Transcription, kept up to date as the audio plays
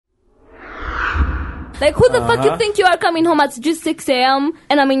Like, who the fuck you think you are coming home at just 6 a.m.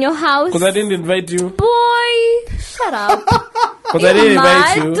 and I'm in your house? Because I didn't invite you. Boy, shut up. Because I didn't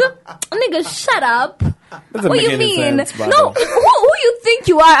invite you. Nigga, shut up. What do you mean? Sense, no, who you think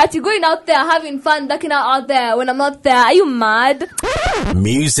you are? At you going out there having fun, ducking out there when I'm not there? Are you mad?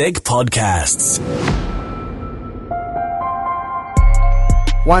 Music podcasts.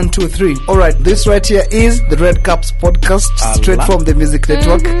 1, 2, 3. Alright, this right here is the Red Caps podcast, straight from the Music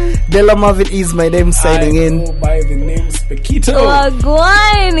Network. Della Marvin is my name, signing in. Go by the name Spekito.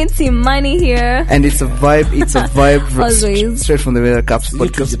 Wagwan, it's Imani here. And it's a vibe, Always. straight from the Red Caps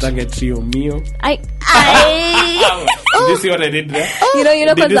podcast. Trio Mio. I Did you see what I did there? You know,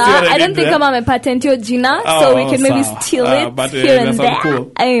 Did because you see what I don't did think there? I'm a patentio Gina, so we can maybe steal it but, here and there.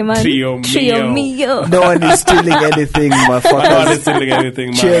 cool. Hey, man. Trio No Mio. one is stealing anything, No one motherfuckers. is stealing anything,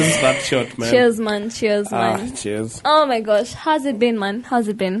 man. Cheers. It's that short, man. Cheers, man. Cheers, man. Cheers. Oh my gosh, how's it been, man? How's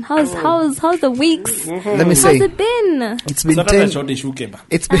it been? How's the weeks? Let me say, How's it been? it's been Sometimes I 10. short issue, Keba.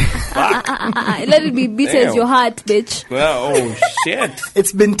 It's been Let it be bitter as Damn. your heart, bitch. Well, oh, shit.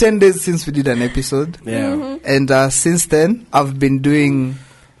 it's been 10 days since we did an episode, Yeah. and since then I've been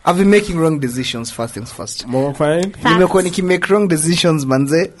making wrong decisions. First things first. More fine? Nimekuwa nikimake wrong decisions,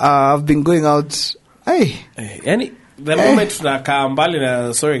 manze. I've been going out. Yani, the moment tunakaa mbali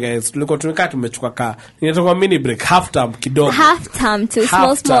na, sorry guys, tulikuwa tumekaa tumechukua kaa. Inatoka mini break, half time kidogo. Half time too,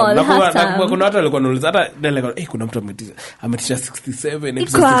 Half small, time. half Na time. kuna watu walikuwa nauliza, hata nilikuwa, kuna mtu ametisha 67, Iko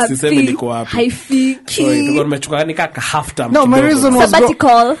episode 67 iko wapi? wapi? Haifiki. So, tulikuwa tumechukua ni kaka half time No, my kidogo. reason was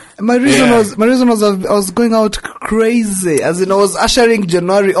Sabbatical. my reason was I was going out crazy, as in I was ushering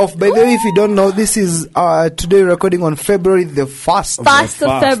January off. By the way, if you don't know, this is today recording on February the 1st. 1st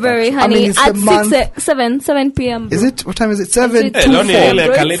of February, I honey. mean, it's at the month. 7 p.m. Is it? What time is it? 7 It's to Leo ni 4. ile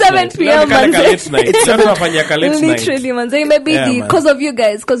bro. kalate 7 night. p.m. Leo ni manze. kalate night. Leo tunafanya kalate night. Literally, man. It may be Yeah, man. because of you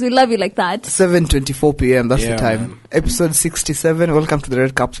guys, because we love you like that. 7:24 p.m. That's Yeah, the time. man. Episode 67. Welcome to the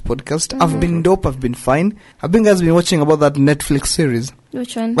Red Caps podcast. I've been dope. I've been fine. Have you guys been watching about that Netflix series,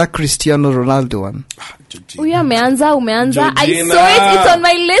 Which one? that Cristiano Ronaldo one? Uya umeanza. I Georgina. saw it. It's on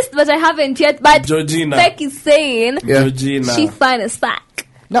my list, but I haven't yet. But Georgina. Beck is saying Yeah. Georgina. she fine as fuck.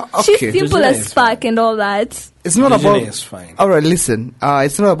 No, She's okay. simple Georgina as is fuck and all that. It's not Georgina about. is fine. All right, listen.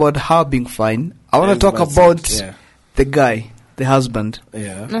 It's not about her being fine. I want to talk That's about it, yeah. the guy, the husband.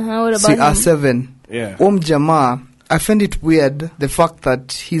 Yeah. What about him? CR7. Yeah. Jamaa. I find it weird, the fact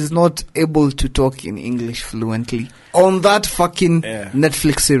that he's not able to talk in English fluently on that fucking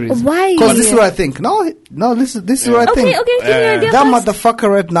Netflix series. Why? Because this is what I think. No, this is what I think. Okay, give me your idea That first. motherfucker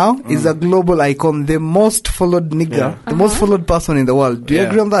right now is a global icon, the most followed nigga, the most followed person in the world. Do you Yeah.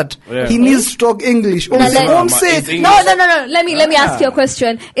 agree on that? Yeah. He needs to talk English. Now let- It's English. No. Let me ask you a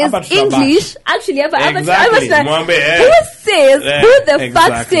question. Is Hapa tutabaki. English actually ever Exactly. Mwambe, who says Yeah, who the fuck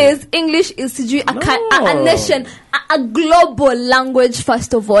exactly. says English is a nation, a global language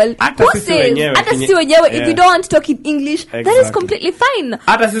first of all? Hata Who sisi says wenyewe hata kenye- sisi wenyewe if Yeah. you don't want to talk in English that is Exactly. completely fine.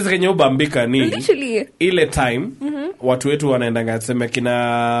 Hata sisi kenye ubambika ni Literally. ile time watu wetu wanaendanga tuseme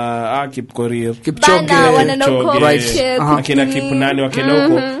kina Kipkorir, Bana wanaenda huko Right. Kipchoge, akina Kipni. Kipnani wakienda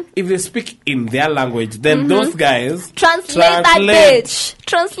huko, if they speak in their language, then those guys Translate that bitch.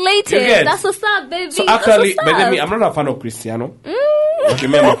 Translate You it. get? That's what's up, baby. So That's actually, what's by the up. way, I'm not a fan of Cristiano. Okay,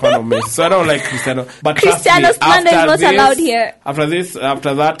 me, I'm a fan of Messi, so I don't like Cristiano. But trust me, Cristiano slander is not allowed here.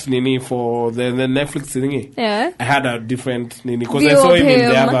 After that, Nini, for the Netflix thingy, Yeah. I had a different Nini because View I saw of him in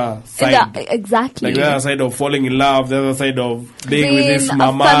the him. other side. Exactly. Like the other side of falling in love, the other side of being with Being his a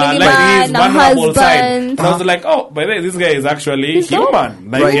mama, family like man, his a vulnerable side. husband. And I was like, oh, by the way, this guy is actually He's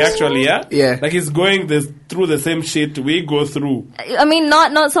human. Like Right. he actually, Yeah. like he's going through the same shit we go through. I mean,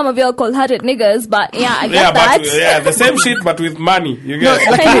 not some of your cold-hearted niggas, but yeah, I get Yeah, that. but the same shit, but with money. You get.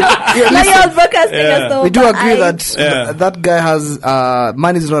 Not your broadcast Yeah. niggas, though. We do but agree that Yeah. that guy has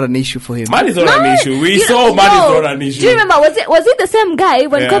money is not an issue for him. Money is not an issue. We You saw know- money is no. not an issue. Do you remember? Was it the same guy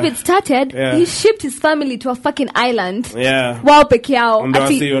when Yeah. COVID started? Yeah. He shipped his family to a fucking island. Yeah. Wow, peke yao. Ndo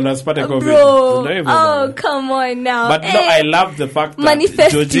Ati- wasi wanasipata COVID. Bro, Ndio hivyo oh bwana. come on now. But no, I love the fact that Manifesting.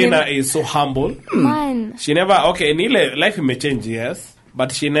 Georgina is so humble. Man. She never, okay, in ile life may change, yes,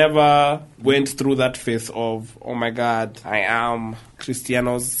 but she never went through that phase of, oh my God, I am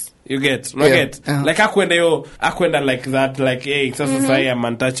Cristiano's. You get, no Yeah. get. Like akwenda like that, like, hey, sasa I am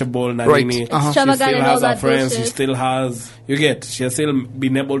untouchable na Right. nini. Uh-huh. She Extravagant still and all has her that friends. She bullshit. still has, you get. She has still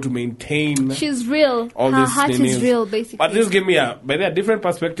been able to maintain. She's real. All Her this heart nini. is real, basically. But this gave me a different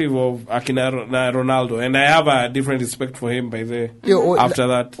perspective of Akina Ronaldo, and I have a different respect for him by the after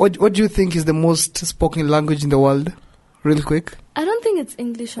that. What do you think is the most spoken language in the world? Real quick. I don't think it's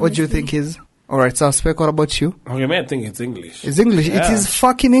English. What do you honestly. think is? Alright, so Spec, what about you? Okay, man, I think it's English. It's English. Yeah. It is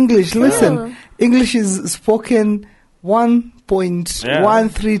fucking English. Listen. English is spoken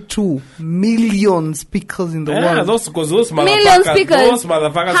 1.132 million speakers in the world. Those Million speakers. Those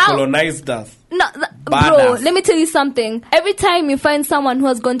motherfuckers How? colonized us. No, bro, Badass. let me tell you something. Every time you find someone who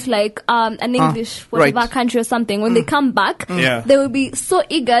has gone to like an English whatever right. country or something, when they come back, Yeah. they will be so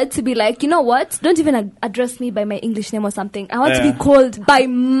eager to be like, you know what? Don't even address me by my English name or something. I want to be called by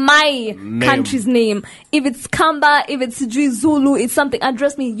my country's name. If it's Kamba, if it's Zulu, it's something.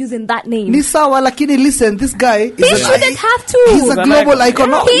 Address me using that name. Ni sawa, lakini listen, this guy He shouldn't have to. He's a global icon.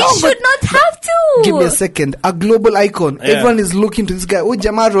 No, He no, should but not have to. give me a second. A global icon. Yeah. Everyone is looking to this guy. Oh,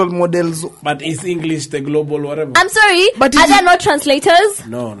 Jama role models. But is English the global whatever? I'm sorry, But are is there it- no translators?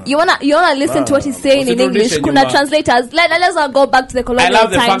 No. You wanna listen to what he's saying in English? Kuna translators. Let's not go back to the I colonial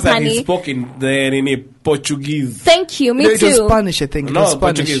love the fact times, that honey. he spoke in Portuguese. Thank you, me No, it was too. Spanish, I think. It was No,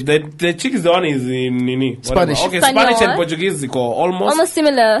 Spanish. Portuguese. The chick is the one is in whatever. Spanish. Okay, Espanol. Spanish and Portuguese is Almost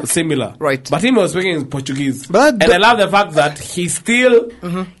similar. similar. Right. But him was speaking in Portuguese. But and I love the fact that he still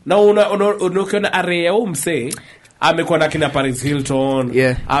unakiona area umse amekuwa na kina Paris Hilton,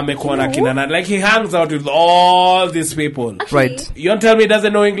 Yeah. amekuwa na kina like he hangs out with all these people. Right. You don't tell me he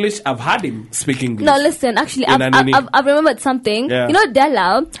doesn't know English? I've heard him speak English. No, listen. Actually, In Anini. I've remembered something. Yeah. You know,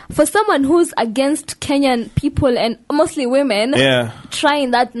 Della, for someone who's against Kenyan people and mostly women, Yeah.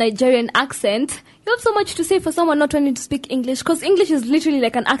 trying that Nigerian accent, you have so much to say for someone not wanting to speak English, because English is literally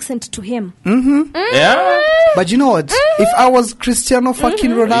like an accent to him. Yeah. But you know what? If I was Cristiano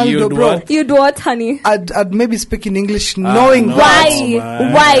fucking Ronaldo, You'd bro, what? You'd what, honey? I'd maybe speak in English knowing no. that.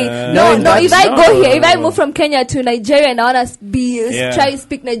 man. Why? No, Knowing no. that- If I go No. here, if I move from Kenya to Nigeria and I wanna Yeah. try to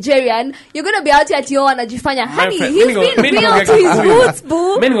speak Nigerian, you're gonna be out here at your anajifanya. Honey, friend, he's mimi been niko real kwa to his Kikuyu. roots,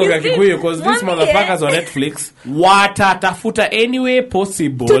 boo. Mimi niko kwa He's been Kikuyu because these one motherfuckers year on Netflix watatafuta any way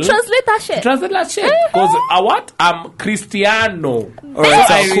possible to translate that shit. Translate that shit. Because what? I'm Cristiano. Alright,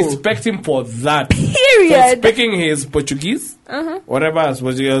 so I so cool. respect him for that. Period. For speaking his Portuguese, whatever,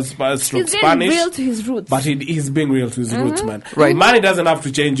 Portuguese, He's being Spanish. real to his roots. But he's being real to his roots, man. Right. Money doesn't have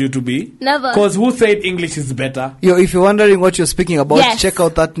to change you to be. Never. Because who said English is better? Yo, if you're wondering what you're speaking about, Yes. check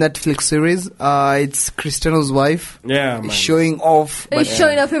out that Netflix series. It's Cristiano's wife Yeah, man. showing off. He's But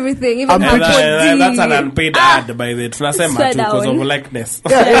showing off everything, even I'm her pretty- body. That's an unpaid ad by the Tunasema Swear too because down. of likeness.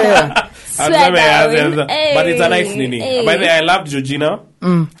 yeah. Swear But down. it's a nice nini. Hey. By the way, I loved Georgina.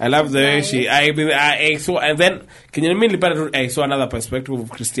 I love the way she. I saw, and then can you mean I saw another perspective of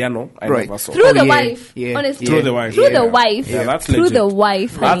Cristiano. I Right. never saw. Through Oh, the yeah. wife, Yeah. honestly. Through the wife. Through yeah. the wife. Yeah, that's Through legit. the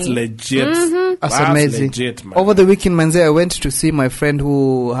wife, That's honey. legit. That's That's amazing. legit, man. Over the weekend, manze, I went to see my friend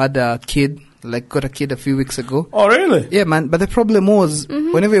who had a kid, like got a kid a few weeks ago. Oh really? Yeah, man. But the problem was,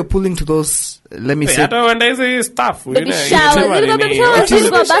 whenever you're pulling to those, let me say, Hata when there's a stuff. Baby showers. Ilikuwa baby showers.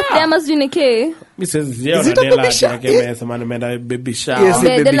 Ilikuwa birthday ama sijui ni ke. This is Is it a baby shower? baby shower. Yes, Be-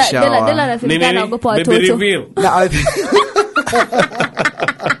 baby Dela- shower. Dela- Dela anafilikana Nini? naogopa Baby watoto. reveal. Nah,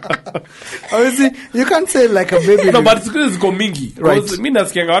 obviously, you can't say like a baby. No, but siku hizi ziko mingi. Right. Right. Mi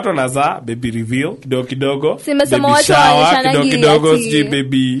nasikianga watu wanazaa baby reveal kidogo kidogo. Simesema Baby watu shower hawaonyeshanagi kidogo kidogo ati- sijui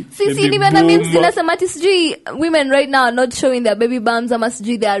baby. Sisi baby nimeona memes boom. zinasema ati sijui women right now are not showing their baby bumps ama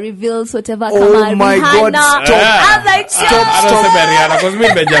sijui their reveals whatever Oh kama my God, Rihanna. stop. I'm like, Stop, yeah. I don't say Rihanna because me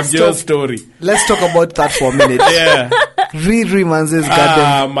nimejump your story. Let's talk about that for a minute. Yeah. Riri manze's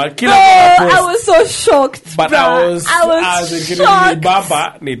goddamn. Kila Oh, mtu I was so shocked. but bruh. I was shocked.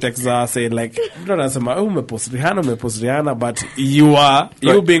 baba ni text her say like mtu anasema umepost Rihanna but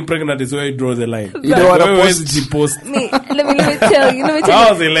you being pregnant is where you draw the line. You don't wanna Wewe post. huwezi jipost. Me, let me tell you. That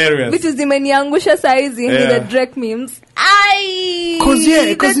was hilarious. Vitu zimeniangusha saizi ni Yeah. the Drake memes. Ai! Cause you know,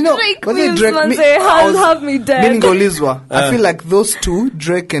 Drake cause memes, Drake, manze, I was- have me dead. meaning Olizwa, I feel like those two,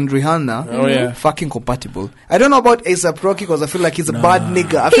 Drake and Rihanna, Oh, yeah. fucking compatible. I don't know about A$AP Rocky because I feel like he's a bad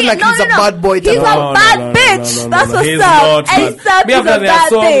nigga. I feel like No, he's no, a no. bad boy. He's type a of- bad bitch. That's what's He's up. not, man. A$AP Me is after a their bad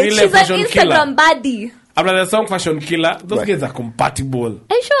song, bitch. Ile She's an Fashion Killer. Instagram baddie. After the song Fashion Killer, those guys are compatible.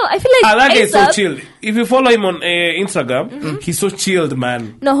 Are you sure? I feel like That guy is so A$AP chill. If you follow him on Instagram, he's so chilled,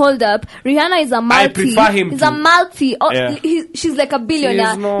 man. No, hold up. Rihanna is a multi. prefer him He's to- a multi. Oh, Yeah. she's like a billionaire.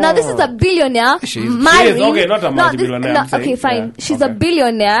 She is not. Now this is a billionaire She is. marrying. She is, okay, not a multi-billionaire, I'm saying. okay, fine. Yeah, She's okay. a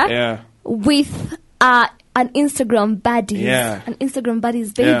billionaire Yeah. with an Instagram baddie. Yeah. An Instagram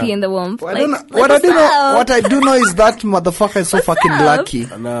baddie's baby Yeah. in the womb. I Like, don't know, like, what I do what's know, up? what I do know is that motherfucker is so What's fucking up? lucky.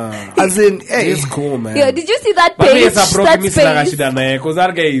 Nah. As in, hey, He's cool, man. Yo, did you see that But page? yes, I broke That me sinaga space. shida naye because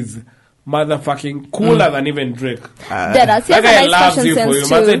that guy is motherfucking cooler than even Drake. Deadass. He That has a guy nice loves fashion you for you. sense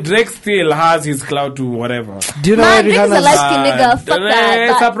Man, too. Drake still has his clout to whatever. do you know Man, why Drake is a Rihanna's... light-skinned nigga. Fuck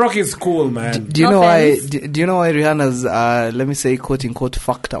that. A$AP Rocky is cool, man. do you No know why? offense. Do you know why Rihanna's, let me say, quote unquote,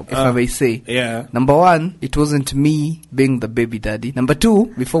 fucked up, if I may say? Yeah. Number one, it wasn't me being the baby daddy. Number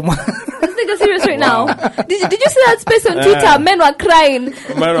two, before This nigga serious right now. Did you see that space on Twitter? Men were crying.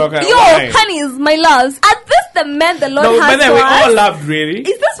 Yo, honeys, my loves. At this, the men the Lord has But then for we us. all laughed, really.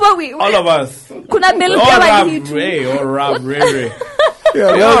 Is this what we? All of us. Kuna bel All kama laughed, hii. really. All laughed, really.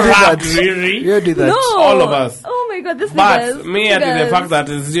 Yeah, We all did laughed, that. really. You did that. No. All of us. Oh my god, this But niggas. me, I did the fact that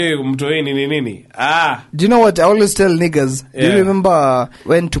it's mtoi nini. Do you know what I always tell niggas? Do Yeah. you remember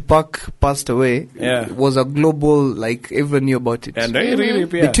when Tupac passed away? Yeah. It was a global, like, everyone knew about it. And really,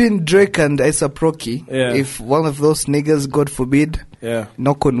 yeah. Between Drake and A$AP Rocky, Yeah. if one of those niggas, God forbid, Yeah.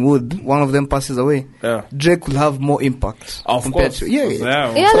 knock on wood, one of them passes away, Yeah. Drake will have more impact. Of compared course. to, yeah. Yeah,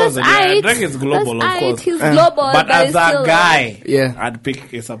 of that's course. it. Drake is global, that's of course. He's global, But as it's a still, guy, Yeah. I'd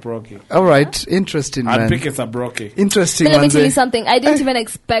pick A$AP Rocky. All right, interesting, I'd man. pick A$AP Rocky. Interesting, But let me tell you man. something. I didn't even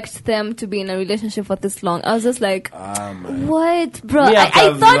expect them to be in a relationship for this long. I was just like, Man. what, bro? Me I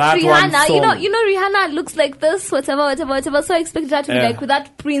after thought that one Rihanna, song. you know, Rihanna looks like this, whatever. So I expected her to be Yeah. like with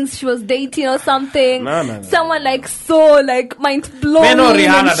that prince she was dating or something. No. Someone like so like mind blowing. Man, no,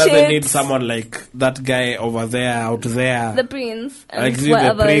 Rihanna and doesn't shit. need someone like that guy over there, out there. The prince. And Like the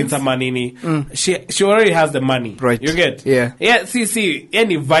whatever. prince ama nini. She already has the money. Right. You get? Yeah. Yeah, see,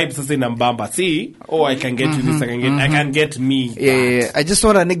 any vibes is in Mbamba. See, I can get you this, I can get me. Yeah. I just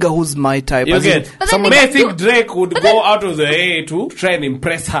want a nigga who's my type. You As in, get? But then May I niggas think do- Drake would but go then- out of the way to try and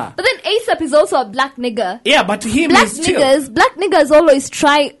impress her. But then A$AP is also a black nigga. Yeah, but him Black is chill. niggas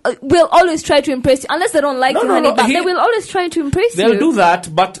will always try to impress you unless they don't like No, you, no, honey. no, But he- they will always try to impress They'll you. do that,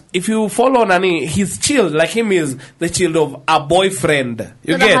 but if you follow Nani, he's chill. Like him is the chill of a boyfriend.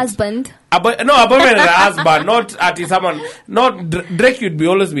 You Not a get? husband. A boyfriend and a husband, not at someone. Not Drake. You'd be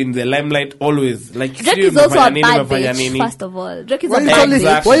always be in the limelight, always. Like Drake sijui is also a umefanya nini, bad umefanya bitch. nini. First of all, Drake is why a you bad call bitch.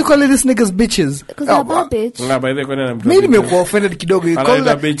 Exactly. why you calling these niggas bitches? Because they're a Oh, bad bitch. Nga, by the way, kwani anamtoa Mimi bitch. nimekuwa offended kidogo. You call Anaita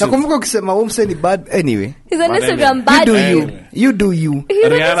that- bitches. nakumbuka ukisema umse ni bad. Anyway, He's an But Instagram anyway. bad you do bitch. you. Anyway. You do you. He's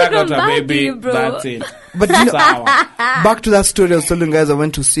an Rihanna Instagram got a bad baby. bitch, bro. That's it. But you know, Sawa. back to that story I was telling you guys, I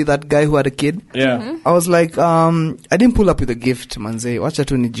went to see that guy who had a kid. Yeah. I was like, I didn't pull up with a gift, manze. Wacha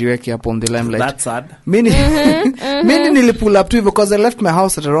tu nijiweke hapo on the limelight. That's sad. Mini nili pull up too because I left my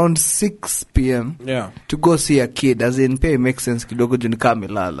house at around 6 p.m. Yeah. to go see a kid. As in, pay makes sense kidogo juu nikaa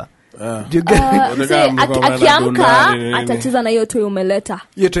amelala. Yeah. Do you get Unakaa See, mko mnaenda akiamka dundani, atacheza na hiyo toy umeleta.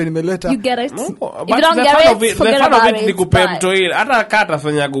 hiyo tu nimeleta? You get it? No, If but you don't the get fun it, of it, forget the fun of about it it. ni kupe Bye. mtoi. Hata kaa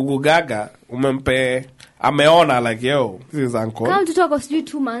atafanya gugugaga, umempe, ameona like, yo, this is uncle. Kama mtoto wako sijui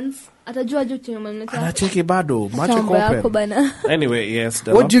 2 months, atajua juu chenye umemletea. Anacheki bado, macho Mambo yako kope. bana. Anyway, yes.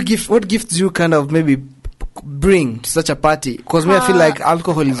 What gifts do you kind of maybe bring to such a party? Because me, I feel like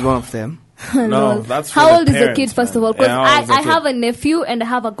alcohol is one of them. No, that's for How the old is the parents, kid, first of man. all? Because Yeah, how old is the I kid? have a nephew and I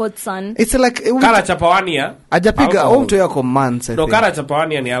have a godson. It's like Kara chapawania. ajapiga Alcohol. mtu yako months, I No, think. kara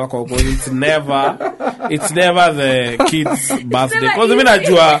chapawania ni alcohol because it's never the kid's birthday. Because mimi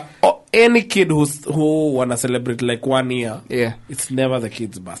najua any kid who wanna celebrate like 1 year, Yeah. it's never the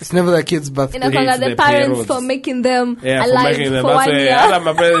kid's birthday. It's never the kid's birthday. Inakwanga It's the the parents parents. for making them Yeah, for alive making them. for That's 1 why year. hata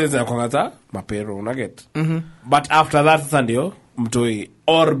mapenzi zinakuanga ta mapero unaget. But after that sasa ndio mtoi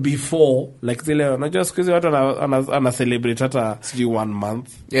or before like zile unajua siku hizi watu ana celebrate hata sijui 1 month,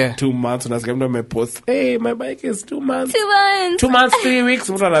 Yeah. 2 months, unasikia mtu amepost, hey, my bike is 2 months. 2 months. 2 months, 3 weeks,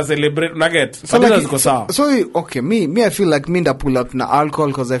 mtu ana celebrate unaget. So like, ziko sawa. so okay, me I feel like me nda pull up na alcohol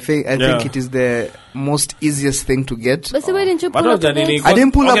because I think Yeah. it is the most easiest thing to get. But so why didn't you But pull up don't with nini- it? I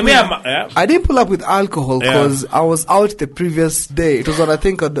didn't pull Okay, up. me, With, yeah. I didn't pull up with alcohol Yeah. because I was out the previous day. It was on I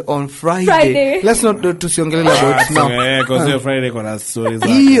think on Friday. Friday. Let's not tusiongelele about now. Yeah, because your Friday kuna stories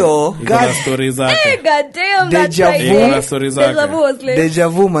zake. Hiyo, Iko na God. stories Hey, zake. god damn, that Deja vu. Friday. Iko na stories zake. Deja vu was lit. Deja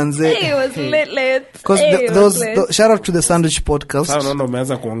vu manze. Hey, it was lit. Because Hey, it was lit. shout out to the Sandwich podcast. Sasa unaona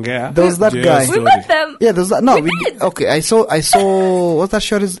umeanza kuongea. There was that Juu ya guy. We story. met them. Yeah, there's that. No, We we did. okay. I saw. What's that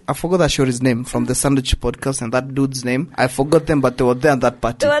show? I forgot that show's name from the Sandwich podcast and that dude's name. I forgot them, but they were there at that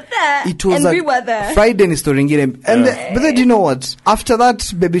party. They were there. It was and like we were there. Friday in story ngine. And but then you know what? After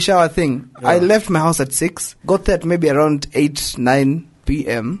that baby shower thing, I left my house at 6. Got there at maybe around 8-9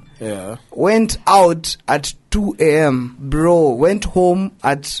 p.m. Yeah. Went out at 2 a.m. Bro, went home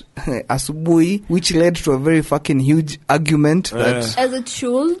at asubuhi, which led to a very fucking huge argument. That As it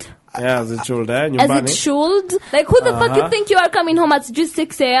should. Yeah, as it should, As nyumbani. it should. Like, who the fuck you think you are coming home at just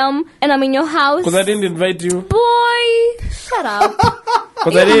 6 a.m. and I'm in your house? Because I didn't invite you. Boy, shut up.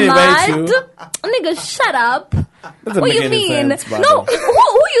 Because I didn't invite you. Nigga, shut up. Doesn't What make you any mean? sense, brother. No,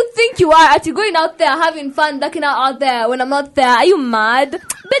 who you think you are? Are you going out there having fun, ducking out there when I'm not there? Are you mad?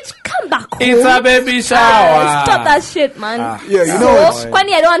 Bitch, come come back home. It's a baby shower. Stop that shit, man. Yeah, you So, know.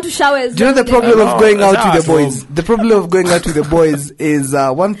 Kwani, I don't want to shower. Do you know the problem No, of going out that's with the our boys? The problem of going out with the boys is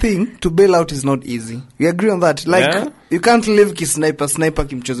one thing, to bail out is not easy. We agree on that. Like, Yeah. you can't leave sniper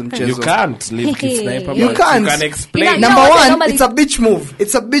kimchezo mchezo. You can't leave Kid Sniper. You but can't. You can explain. You Number know what I one, normally- it's a bitch move.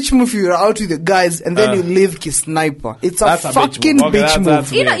 It's a bitch move if you're out with the guys and then you leave sniper. It's a That's a bitch fucking move. Okay, bitch move.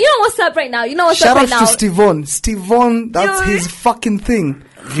 that's You know what's up right now. You know what's Shout up out right now. to Stevon. Stevon, that's You- his fucking thing.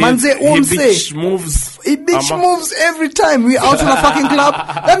 He Manze bitch say. moves. He bitch Ama- moves every time we out on a fucking club.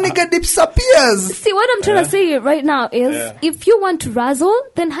 That nigga disappears. See, what I'm trying to say right now is, Yeah. if you want to razzle,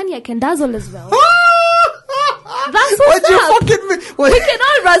 then honey, I can dazzle as well. That's what's What you up. fucking mean? What? We can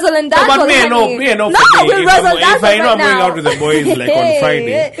all razzle and No, dazzle, but me, I know, honey. me, I know. No, for me, we'll if razzle I'm- dazzle if I know right I'm going now. out with the boys like on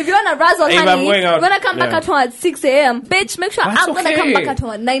Friday. If you want to razzle, If I'm honey, going out- when I come back yeah. at home at 6 a.m., bitch, make sure That's I'm going to come okay. back at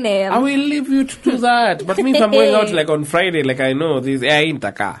home at 9 a.m. I will leave you to do that. But me, if I'm going out like on Friday, like I know this, ain't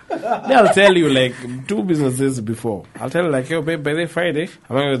a car. Then I'll tell you like 2 businesses before. I'll tell you like, yo, babe, by the Friday,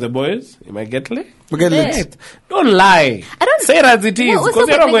 I'm going with the boys. You might get late. Forget Late. it. Don't lie. I don't- say it as it is. What's Because up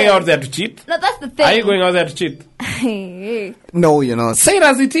you're not with going niggas? out there to cheat. No, that's the thing. Are you going out there to cheat? No, you're not. Say it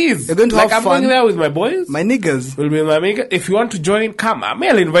as it is. You're going to like have I'm fun. going there with my boys. My niggas, Will be my amiga. If you want to join, come. I may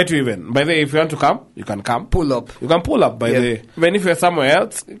I'll invite you even. By the way, if you want to come, you can come. pull up. You can pull up by Yeah. the way. Even if you're somewhere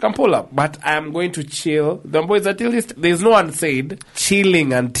else, you can pull up. But I'm going to chill. The boys at least there's no one said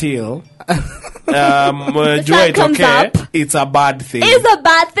chilling until Joy, sun it's comes okay. up. It's a bad thing. It's a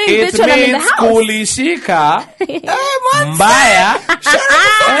bad thing, It bitch, when I'm in the means house. kulishika mbaya.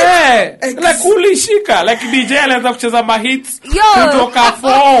 Like kulishika. Like DJ alianza kucheza mahits Yo. kutoka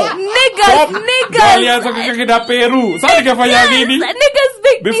 4. Niggas. Alianza kukakita Peru. Sasa nikafanya nini? Niggas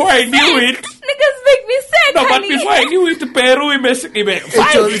make Before me I knew sick. it. Niggas make me sick, No, but honey. before I knew it, Peru ime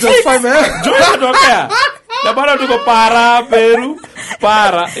It was fine, man. Joy inatokea. Na bado tuko para, Peru,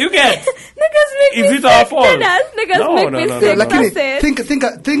 para. You get? Niggas make Is me it our sick, fault? deadass. Niggas No, make no, me no, sick. no. Lakini, That's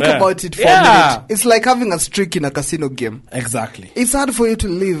it. think Yeah. about it for Yeah. a minute. It's like having a streak in a casino game. Exactly. It's hard for you to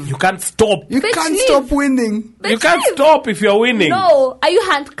live. You can't stop. You Bitch, can't leave. stop winning. You Bitch, can't leave. stop if you're winning. No, are you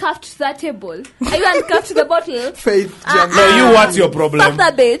handcuffed to that table? Are you handcuffed to the bottle? Faith, Jam. No, you, what's your problem? Fuck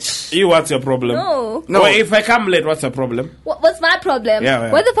that bitch. You, what's your problem? No. No. Well, if I come late, what's your problem? What's my problem?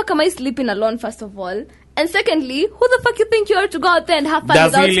 Yeah. Why the fuck am I sleeping alone, first of all? And secondly, who the fuck you think you are to go out there and have fun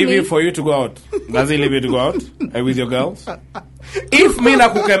Does without he leave me? you for you to go out? Does he leave you to go out with your girls? If me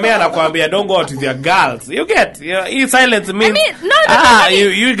nakukemea na kuambia don't go out with your girls, you get, you silence me. I mean, no,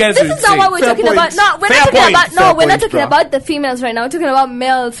 you guys this will is not say. what we're Fair talking point. about. No, we're Fair not talking point. about. No, Fair we're not point, talking bro. about the females right now. We're talking about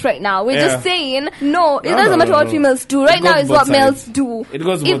males right now. We're Yeah. just saying, no, it doesn't no, matter no, what no. females do. It Right now goes is both what males sides. do. It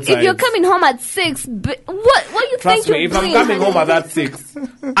goes if both if you're sides. coming home at 6, what you Trust think me, you're if I'm doing? coming home honey? at that 6,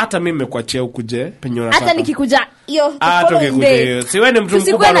 hata mimi nimekuachia ukuje penye Hata unataka. nikikuja hiyo the Hata following ukikuja day. hiyo. Si wewe ni mtu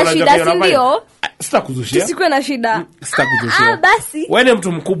Tusikuwe mkubwa na unajua shida, kenye si unafanya. ndio? Sitakuzushia. Tusikuwe na shida. Sitakuzushia. Ah, basi. Wewe ni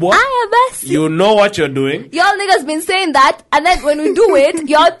mtu mkubwa. Aya basi. You know what you're doing. Y'all niggas been saying that, and then when we do it,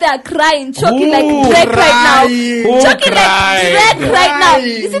 you're out there crying, choking Who like Drake right now. cried? Who Choking cried? like Drake right now. Cried.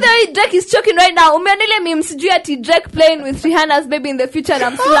 You see the way Drake is choking right now? Umeanile meme sijui ati Drake playing with Rihanna's baby in the future and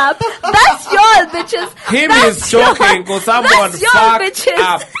I'm slapped. That's y'all bitches. Him That's is choking y'all. because someone That's y'all fucked bitches.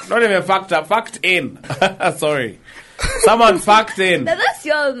 up. Not even fucked up, fucked in. Sorry. Someone fucked in. That's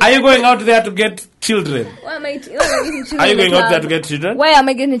y'all. Are you going out there to get children? Why am I getting children Are you in the going out there club? to get children? Why am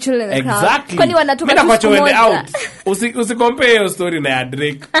I getting children in the club? Exactly. Kwani wanatoka Mimi tu nakwacha siku uende moja. out. Usicompare hiyo story na ya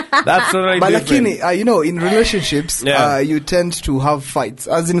Drake. That's totally But different. lakini, you know, in relationships, Yeah. you tend to have fights.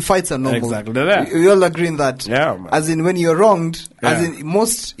 As in, fights are normal. Exactly that. We all agree in that. Yeah, man. As in, when you're wronged, as Yeah. in,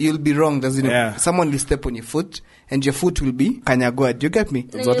 most you'll be wronged. As in, Yeah. someone will step on your foot, and your foot will be kanyagwa. Do you get me?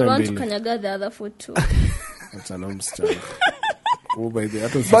 And Zote you want to mbili. kanyaga the other foot too. That's an msichana. Oh, by the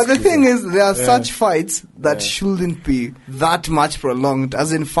way, But the thing is, there are such fights that shouldn't be that much prolonged.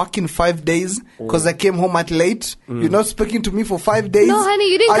 As in, fucking 5 days, because I came home at late. You're not speaking to me for 5 days. No, honey,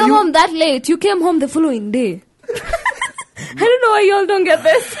 you didn't Are come home that late. You came home the following day. I don't know why y'all don't get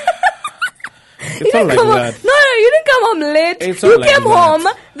this. It's not like come that. Home. No, you didn't come home late. It's You not like came that. home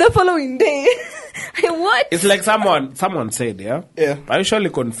the following day. What? It's like someone said, yeah? Yeah. I usually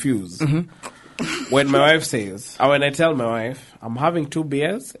confuse when my wife says, or when I tell my wife, I'm having 2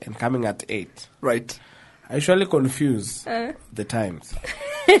 beers and coming at 8. Right. I usually confuse the times.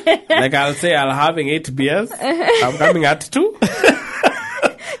 Like I'll say I'll having 8 beers, I'm coming at 2,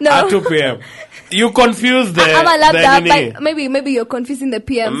 No. at 2 p.m. You confuse the. I'm a laptop, nini. but maybe you're confusing the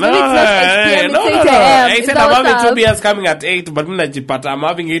PM. No, Maybe it's not 8 PM, no, it's 8 no, no. AM. I Is said that I'm what's having 2 up? beers coming at 8, but I'm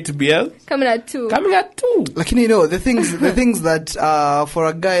having 8 beers Coming at 2. coming at 2. Like, you know, the things that for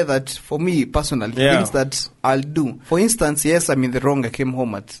a guy that, for me personally, Yeah. things that I'll do. For instance, yes, I'm in the wrong. I came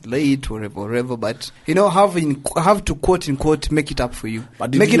home at late, whatever. But you know, have to quote unquote make it up for you.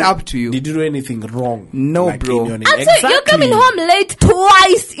 But Make it up to you. Did you do anything wrong? No, Like bro. in your name? I'm sorry, you're coming home late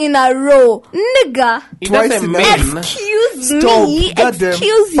twice in a row, nigga. It Twice doesn't in a mean. Excuse Stop. me. Goddamn.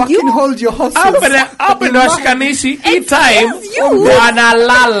 Excuse Fucking you. hold your horses. Hapo ndo washikanishi hii time you.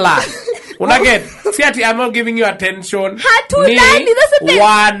 wanalala. Unaget? See, I'm not giving you attention. Hatulali, that's the thing.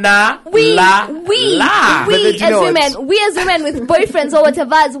 We But as women with boyfriends or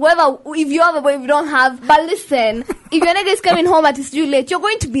whatever, whoever, if you have a boy, if you don't have, but listen, if your nigga is coming home at his due late, you're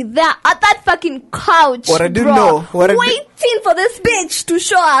going to be there at that fucking couch, What I do bro, know, waiting for this bitch to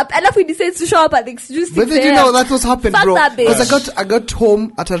show up, and if he decides to show up at 6 But did you know that was happened, Fuck bro? that bitch. Because I got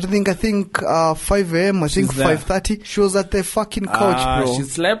home at I think 5 a.m. I think She's there. 5:30. She was at the fucking couch, bro. She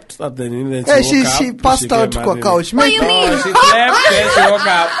slept at the then Hey, she woke up, she passed out came kwa and- couch. What do you Mate, mean? She slept, then she woke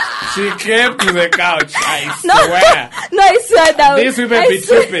up. She came to the couch. I No, swear. no, I swear down. These women I be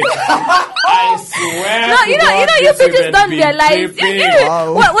swear. tripping. I swear. No, to you God, know, these you bitches women don't be realize. tripping.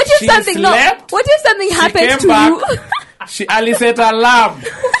 Wow. What if She something? slept, No, what if something She happens came to back. you? She aliset alarm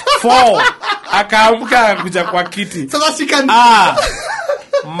 4 akaamka akakuja kwa kiti. so that she can.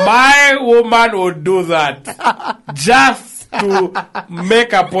 My woman would do that just to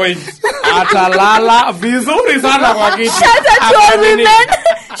make a point. Atalala vizuri sana kwa kiti. Shout out to all Atanini- women. Shout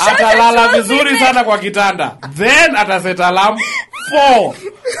out to Atalala all vizuri women. sana kwa kitanda. Then ataset alarm 4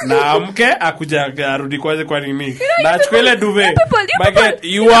 na amke akuja arudi kwa nini na achukue ile duvet. My God,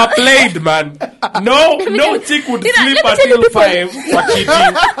 you are played, man. No chick would You know, sleep let me tell you until people. 5 kwa kiti.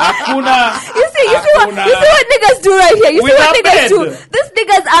 Hakuna. You see what niggas do right here. You see With what a niggas do. bed. These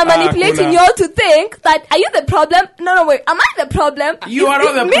niggas are manipulating kuna. you all to think that are you the problem? No, wait. Am I the problem? You are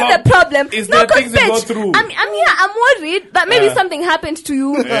not the me prob- the problem. It's no, the 'cause things you go bitch, through. I'm here. I'm worried that maybe something happened to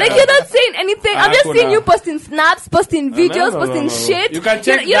you. Like you're not saying anything. I'm just kuna. seeing you posting snaps, posting videos, no, posting no. shit. You can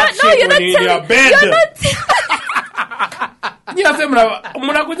check you're that not, shit when you're in your bed. You're not. Nyinyi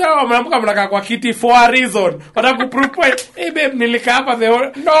mnakuja mnaamka mnakaa kwa kiti for a reason. Wanataka kuprove, hey babe nilikaa hapa the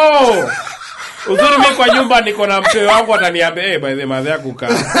whole. No. Uzuri mimi kwa nyumba niko na mzee wangu ataniambia by the mother yako kaa.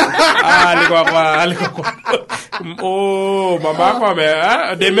 Alikuwa mama yako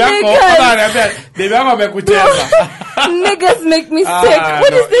demu yako amekucheza. Niggas make me sick.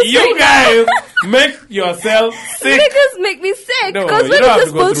 What is this? You guys make yourself sick. Niggas make me sick. No, Because you what don't have is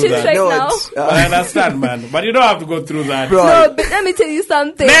to this go through bullshit that. right No, now? I understand, man, but you don't have to go through that. Bro. No, but let me tell you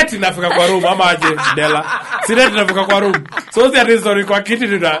something. Net inafika kwa room ama aje Dela. Si net inafika kwa room. So the reason kwa kiti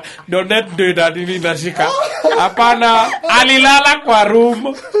ndio net ndio inashika. Hapana, alilala kwa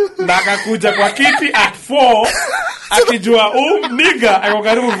room na akakuja kwa kiti at 4 akijua nigga ako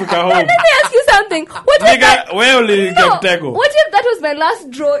karibu kufika home. Let me ask you something. What if Nigga, that, wewe uliingia mtego. what if that was my last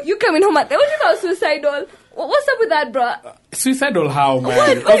draw? You coming home at that? What if I was suicidal? What's up with that, bro? Suicidal how, man?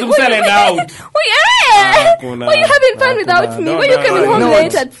 What Because I'm do you selling mean? out. Why you having fun without me? Why you coming home No,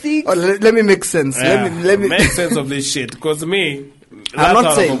 late at 6? Oh, let me make sense. Yeah, Let me make sense of this shit. Because me, I'm that's not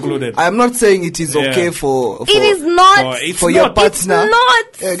how I saying. concluded. I'm not saying it is okay Yeah. for. It is not. It's for not. your It's partner. not.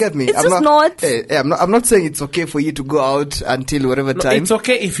 Yeah, get me. It's I'm just not. I'm not saying it's okay for you to go out until whatever No, time. it's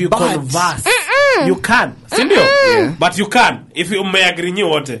okay if you But- converse. You can. Sindio? Yeah. But you can. If you may agree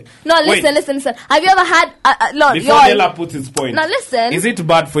wote. No, Wait, listen. Have you ever had Lord, before y'all? Dela puts his point. Now listen. Is it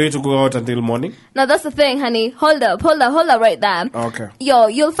bad for you to go out until morning? Now that's the thing, honey. Hold up right there. Okay. Yo,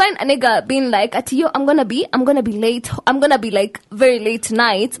 you'll find a nigga being like, "Atiyo, I'm gonna be late. I'm gonna be like very late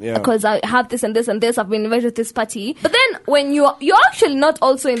tonight Yeah. because I have this and this and this. I've been invited to this party." But then when you're actually not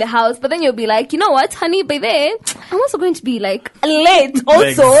also in the house, but then you'll be like, "You know what, honey, by there, I'm also going to be like late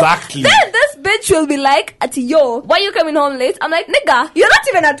also." Exactly. Then this bitch will be like, "Atiyo, why you coming home late?" I'm like, "Nigga, you're not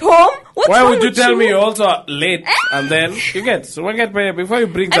even at home. What's Why wrong would you with tell me you're also late and then you get before you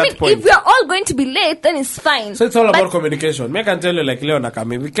bring I that mean, point? if we're all going to be late, then it's fine. So it's all But- about communication. Me I can tell you like leo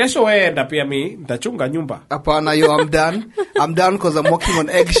nakami. Kesho wewe enda pia mimi nitachunga nyumba. Apana, yo, I'm done. I'm done because I'm walking on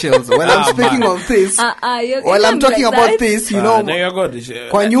eggshells. While I'm speaking man. on this, you while I'm can't be talking like about that. this, you know, No, you're good.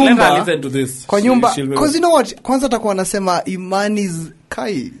 kwa Let nyumba, her listen to this. kwa nyumba, She'll be- because you know what? Kwanza takuwa nasema imani is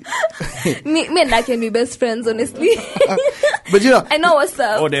kai. Me and I can be best friends, honestly. But you know, I know what's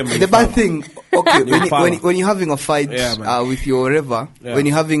up. Oh, them the bad thing, okay, when you're having a fight Yeah, man. with your whatever, Yeah. when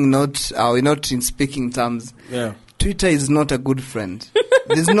you're having not in speaking terms, Yeah. Twitter is not a good friend.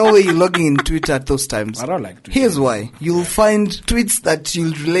 There's no way you're logging in Twitter at those times. I don't like Twitter. Here's why. You'll find tweets that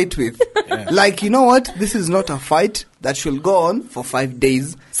you'll relate with. Like, you know what? This is not a fight that should go on for 5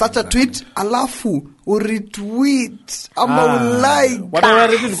 days. Such a tweet, alafu, retweet, ama like. What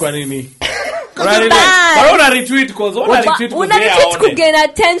are you retweet kwa nini? Una retweet cause una retweet to gain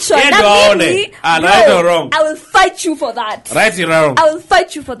attention. Right or wrong? I will fight you for that. Right or wrong? I will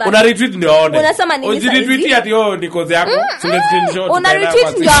fight you for that. Una retweet ndio aone. Unasema nini sasa? Retweet ati yo ni cause yako. Singe screenshot. Una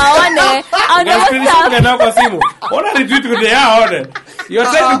retweet ndio aone. Una kwa simu. Una retweet ndio aone. You're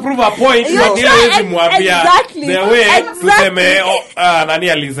trying to prove a point. Lakini hawezi mwambia. The way tuseme nani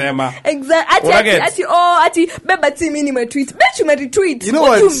alisema. Exactly. Ati beba mimi nimetweet. Bet you retweet. You know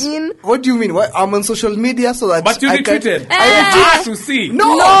what? What do you mean? I'm on social media so that but you retweeted. I retweet to see.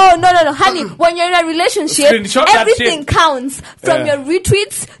 No, honey. When you're in a relationship, everything counts. From your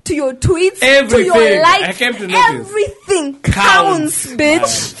retweets to your tweets to your likes. I came to notice. Everything counts,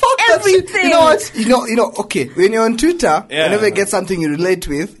 bitch. Everything. You know. Okay, when you're on Twitter, whenever you get something you relate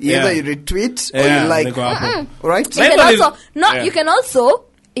with, either you retweet or you like. Right? You can also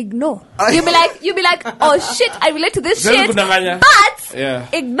ignore. You'll be like, oh shit, I relate to this shit, but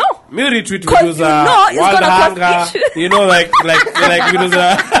ignore. Me retweet videos world hunger, you know, like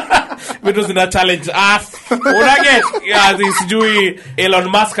videos in a challenge us. Unaget this Jewy Elon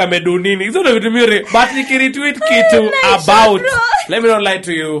Musk amedu nini. Hizo ndio vitu mimi but nikiretweet kitu about. Let me not lie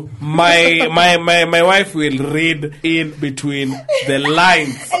to you. My wife will read in between the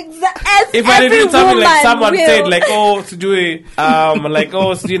lines. Exactly. If I retweet something like someone said like sijui like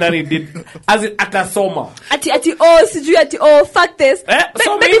sijui nani did as it atasoma. Fuck this.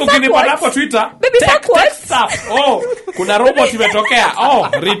 So maybe ukinipata kwa Twitter. Text stuff. Kuna robot imetokea.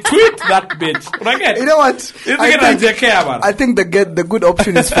 Retweet that bitch. Unaget? You know what? I think the good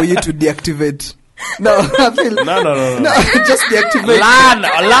option is for you to deactivate. No, I feel no, just deactivate.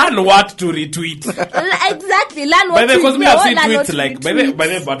 Learn what to retweet. Exactly, learn what to because we have seen tweets like by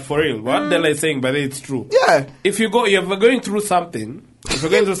the but for real, what Della is saying, by the it's true. Yeah. If you're going through something. If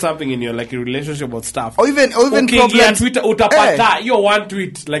you're going through something in your like your relationship or stuff, or even problems, Twitter utapata your one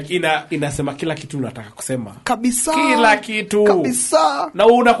tweet like inasema kila kitu unataka kusema kabisa, kila kitu kabisa, na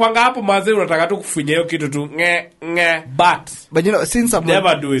unakwanga hapo mazee unataka tu kufinya hiyo kitu tu but you know since I'm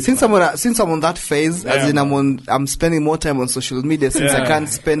never do it, since I'm on that phase, as in I'm spending more time on social media since I can't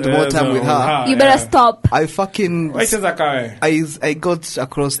spend more time with her. You better stop. I got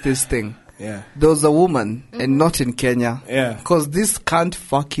across this thing. Yeah. There was a woman, and not in Kenya. Yeah. Because this can't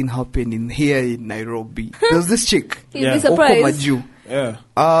fucking happen here in Nairobi. There was this chick. You'd be surprised. Maju. Yeah.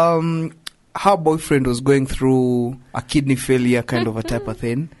 Her boyfriend was going through a kidney failure kind of a type of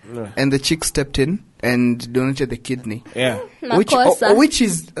thing. Yeah. And the chick stepped in and donated the kidney. Yeah. Which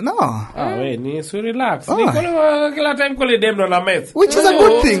is no. Wait, so relax. Kila time call them no na mess. Which is a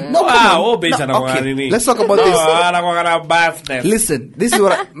good thing. No, okay. Let's talk about this. Listen, this is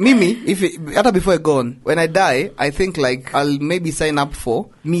what Mimi, before I go on, when I die, I think like I'll maybe sign up for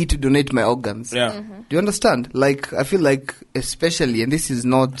me to donate my organs. Yeah. Mm-hmm. Do you understand? Like I feel like especially, and this is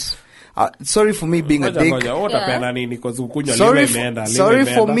not sorry for me being a dick. Sorry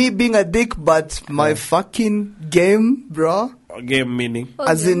for me being a dick, but my fucking game, bro. Game meaning?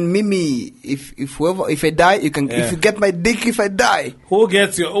 As in Mimi, if I die, you can. If you get my dick, if I die, who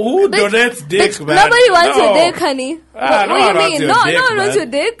donates dick, man? Nobody wants your dick, honey. What do you mean? No, wants your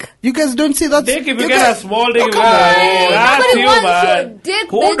dick. You guys don't see that. Dick, if you get a small dick, nobody wants your dick.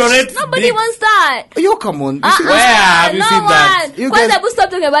 Who donates? Nobody wants that. You come on. Where have you seen that? You guys stop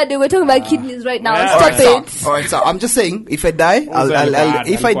talking about dick. We're talking about kidneys right now. Stop it. All right, so I'm just saying, if I die,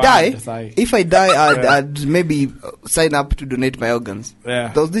 if I die, I'd maybe sign up to donate my organs. Yeah.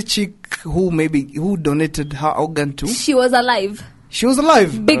 There was this chick who donated her organ to. She was alive.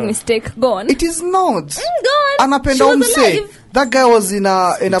 Big mistake. Go on. It is not. Go on. She was alive. That guy was in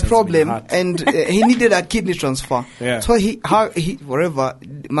a problem and he needed a kidney transfer. Yeah. So he whatever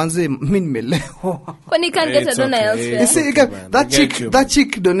manze minmel. When he can't get a donor elsewhere. You see, that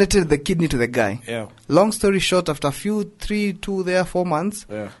chick donated the kidney to the guy. Yeah. Long story short, after 4 months,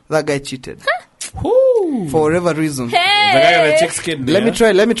 that guy cheated. For whatever reason. Hey. The guy with the chick's kidney. Let me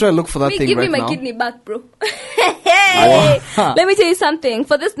try look for that thing right now. Give me my kidney back, bro. Hey. Let me tell you something.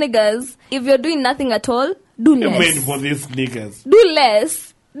 For these niggas, if you're doing nothing at all, do less. Made for these niggas. Do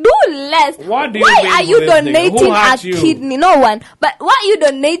less. Do less. What do you Why mean are you donating a kidney? No one. But why are you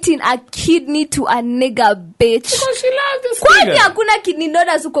donating a kidney to a nigger bitch? Because she loves this Kwani nigga. hakuna kidney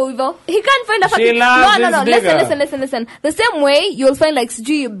donors huko hivyo? He can't find a fucking... No. Listen. The same way you'll find like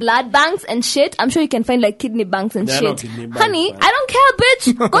blood banks and shit. I'm sure you can find like kidney banks and shit. Honey, I don't care,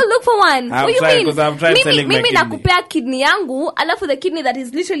 bitch. Go look for one. What do you mean? Because I'm trying selling my kidney. Nakupea kidney yangu, alafu the kidney that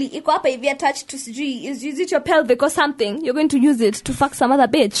is literally iko hapa hivi attached to is it your pelvic or something? You're going to use it to fuck some other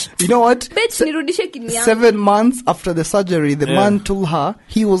bitch. You know what? Bitch, nirudishe kidney yangu. 7 months after the surgery, the man told her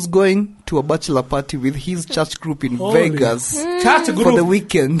he was going to a bachelor party with his church group in Vegas for the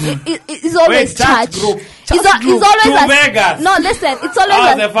weekend. It's always church. It's always Vegas. No, listen. It's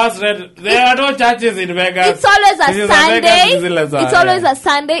always the first red. There are no churches in Vegas. It's always a Sunday. It's always a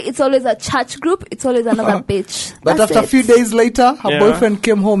Sunday. It's always a church group. It's always another bitch. But after a few days later, her boyfriend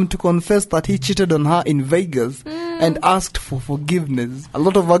came home to confess that he cheated on her in Vegas and asked for forgiveness. A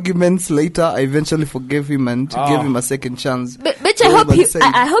lot of arguments later, I eventually forgave him and gave him a second chance. Bitch,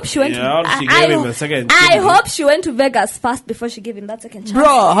 I hope she went. I hope she went to Vegas first before she gave him that second chance.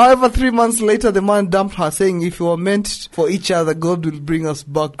 Bro, however, 3 months later, the man dumped her, saying, "If you were meant for each other, God will bring us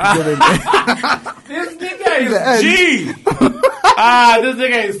back together." This nigga is G. This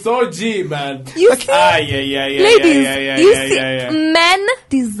nigga is so G, man. You see, ladies, you see, men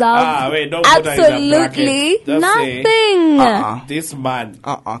deserve absolutely nothing. This man.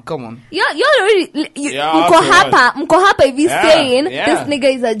 Come on. You're already mko hapa if he's saying this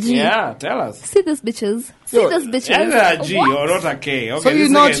nigga is a G. Yeah, tell us. See these bitches. Either a G or not a K. Okay, so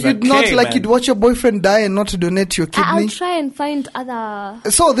you'd not like you'd watch your boyfriend die and not donate your kidney? I'll try and find other.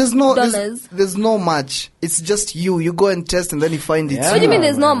 So there's donors. no match. It's just you go and test and then you find it. What do you mean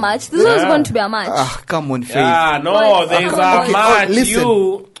there's no match? There's always going to be a match. Come on, Faith. No, there's a match.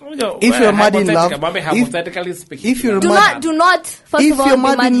 Listen. If you're mad in love, hypothetically speaking, if you're do not first if of all you're be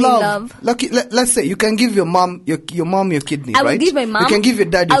mad in love. Let's say you can give your mom your kidney, I will right? give my mom. You can give your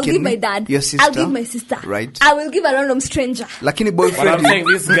dad your I'll kidney. give my dad. Your sister. I'll give my sister. Right. I will give a random stranger. Lakini boyfriend. But I'm saying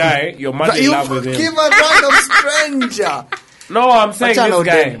this guy, you're mad in love with him. Give a random stranger. No, I'm saying this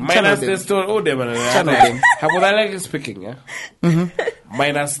guy. Minus the story. Hypothetically speaking, yeah. Mm-hmm.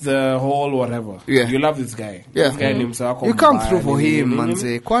 Minus the whole whatever. Yeah. You love this guy. Yeah. This guy himself. You come through for him,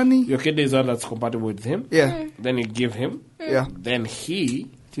 manze. Kwani? Your kidney is one that's compatible with him. Yeah. Then you give him. Yeah. Then he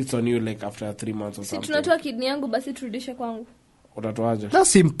cheats on you like after 3 months or something. Tunatoa kidney yangu basi turudishe kwangu.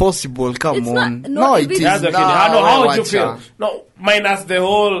 That's impossible. Come on. No, it is not. How would you feel? No, minus the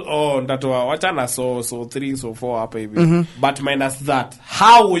whole. Wachana so 3 so 4 baby. Mm-hmm. But minus that,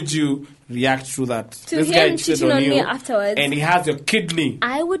 how would you react to that? This guy cheating on me afterwards, and he has your kidney.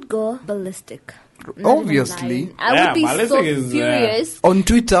 I would go ballistic. Obviously. I would be so furious. On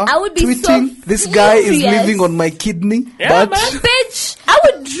Twitter, I would be tweeting, so this guy is living on my kidney. Yeah, but man. Bitch, I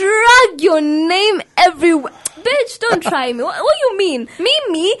would drag your name everywhere. Bitch, don't try me. What you mean?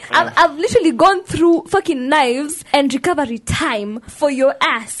 Me? I've literally gone through fucking knives and recovery time for your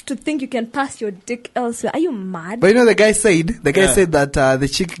ass to think you can pass your dick elsewhere. Are you mad? But you know, the guy said that the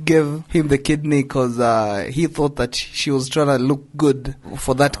chick gave him the kidney because he thought that she was trying to look good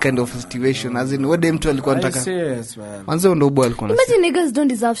for that kind of situation. As in, what them two alikuwa nataka. Serious, man. Manze ndo boy alikuwa. Imagine niggas don't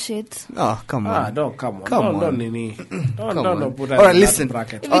deserve shit. Oh, come on. Come on. Don't put that. All right, listen.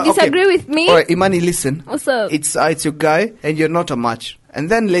 If you disagree with me. All right, Imani, listen. What's up? It's your guy and you're not a match. And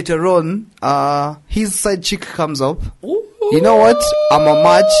then later on, his side chick comes up. Ooh. You know what? I'm a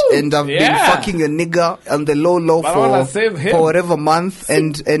match and I've been fucking a nigga on the low for whatever month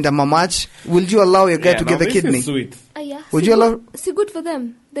and I'm a match. Will you allow your guy to get the kidney? Is sweet. Yeah. Would you allow? It's good for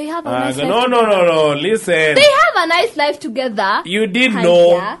them. They have a nice life No. Listen. They have a nice life together. You did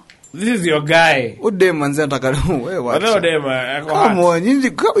know. Yeah. This is your guy. What day manze nataka watch. No, come on, you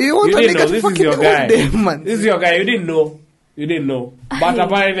want a nigga to fucking your guy. This is your guy. You didn't know. But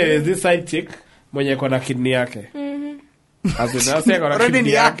apparently there's this side chick mwenye kona kidney yake. Already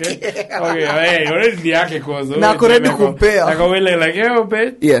ni yake. Okay, already ni yake cause. Na already kumpea. Like wele like, yo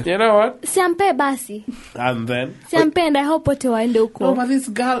bitch. Yeah. You know what? Siampe basi. And then Siampe and I hope wote waende huko. No, but this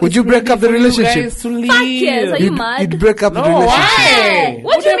girl. Would you break up the relationship? Fuck yes, are you mad? You'd break up the relationship. Why?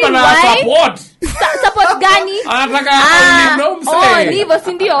 What do you mean why? Support. Support gani? Nivo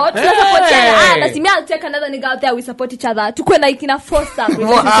si ndio? Tunasupportiana. Na simi I'll take another nigga out there, we support each other. Tukwe na ikina force up.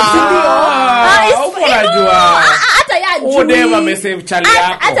 Wow. hata ya juu. Udem amesave chali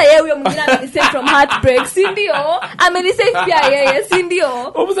yako. Hata yeye huyo mwingine amenisave from heartbreak, si ndio? Amenisave pia yeye, si ndio?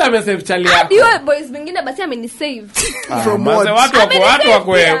 Umza amesave chali yako. Hadi wewe boys wengine basi amenisave. From what? Watu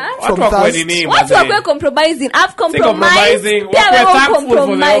wako nini? Watu wako compromising. I've compromised. Pia wewe thankful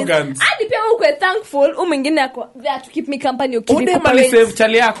for the organs. Hadi pia wewe uko thankful, mwingine ako there to keep me company or keep me Udem amesave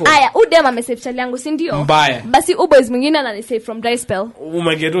chali yako. Aya, Udem amesave chali yangu, si ndio? Mbaya. Basi boys mwingine ananisave from dry spell.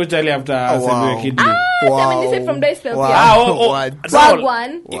 Umegeto chali after severe kidney. Amenisave from dry spell.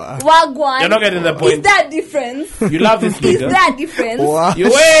 Wagwan. You're not getting the point. Is that difference? You love this nigga. Is that difference? You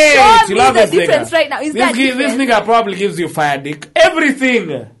wait. You love the this difference nigga. Right now. Is that difference? This nigga probably gives you fire dick.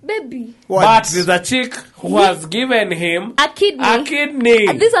 Everything. Baby. What? But there's a chick who has given him a kidney.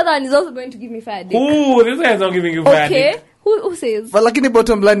 And this other one is also going to give me fire dick. Ooh, this guy is not giving you fire dick. Okay. Who says? But like in the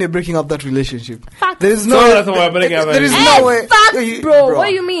bottom line, you're breaking up that relationship. Facts. There is no way. There is no way. Facts, bro. What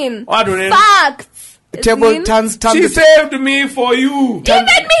do you mean? Facts. Table turns. She saved me for you. He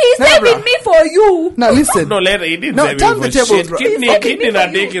saved me for you. Now listen. No, later he didn't save turn me the for tables, shit. bro. Kidney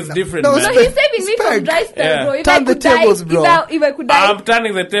and dick is different. No, he's saving me from dry spell, bro. If turn the tables, bro. If I could die. I'm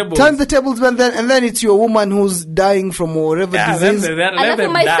turning the tables. Turn the tables, man. And then it's your woman who's dying from whatever disease. Let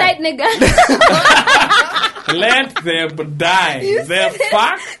them my die. side nigga. Let them die. They're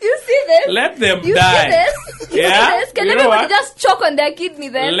fucked. You see this? Let them you die. See this? You see this? Can everybody just choke on their kidney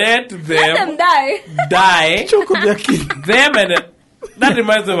then? Let them die. Die. Choke on their kidney. Them and that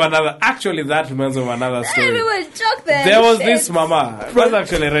reminds me of another. Actually, that reminds me of another story. Everyone choke them. There was this mama. I was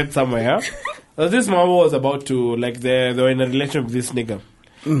actually read somewhere. This mama was about to they were in a relationship with this nigga.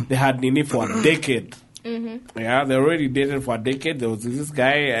 They had Nini for a decade. Mm-hmm. Yeah, they already dated for a decade. There was this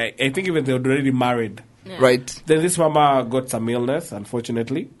guy. I think even they were already married. Yeah. Right. Then this mama got some illness,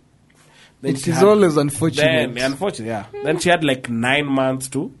 unfortunately. Then it is always unfortunate. Unfortunately, yeah. Then she had like 9 months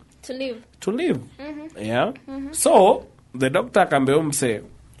to live. Mm-hmm. Yeah. Mm-hmm. So the doctor can be home say,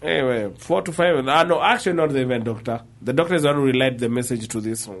 hey, 4 to 5. No, actually not the event doctor. The doctor is the one who relayed the message to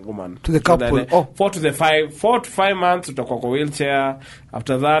this woman. To the couple. So 4 to 5 months utakuwa kwa wheelchair.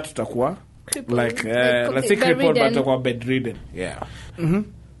 After that utakuwa like let's say crippled but utakuwa bedridden. Yeah. Mm-hmm.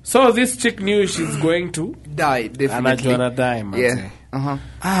 So this chick knew she's going to die, definitely. Anajua die, man. Yeah. Uh-huh.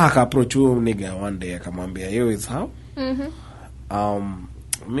 Akaapproach huyo nigga one day akamwambia, "Yo, is how?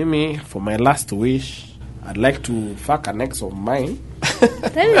 Mimi, for my last wish, I'd like to fuck an ex of mine."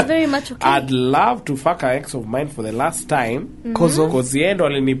 That is very much okay. I'd love to fuck an ex of mine for the last time. Because the end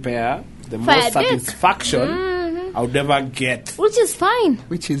alinipea the most satisfaction I would ever get. Which is fine.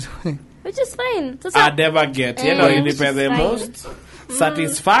 Which is fine. I'd ever get. Alinipea the most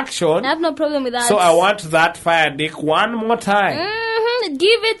satisfaction. I have no problem with that. So I want that fire dick one more time.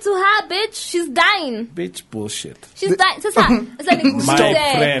 Give it to her, bitch. She's dying. Bitch bullshit. She's dying. Sasa, my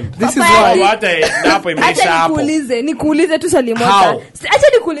friend. This is why. Acha nikuulize tu swali moja. Acha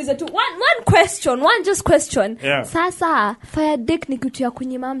nikuulize tu one question. Yeah. Sasa fire dick ni kitu ya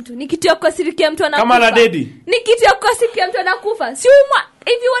kunyima mtu. Ni kitu ya kukasirikia mtu anakufa. Kama la dedi. Ni kitu ya kukasirikia mtu anakufa. Si umwa.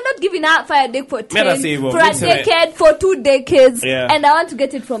 If you were not giving her fire dick for 10, for a decade, for 2 decades, and I want to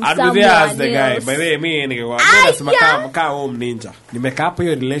get it from someone else. I'll be there as the guy. By the way, me nikawa home ninja. Nimekaa hapo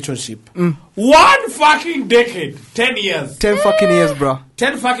hiyo relationship. 1 fucking decade. 10 years. 10 fucking years, bro.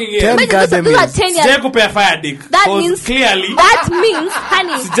 10 fucking years. 10 goddamn years. Sijai kupea fire dick. That means,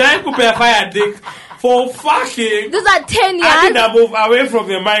 honey. Sijai kupea fire dick. For fucking... Those are 10 years. I need to move away from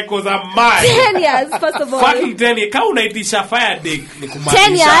the mic because I'm mad. 10 years, first of all. Fucking 10 years. Kama unaitisha fire dick.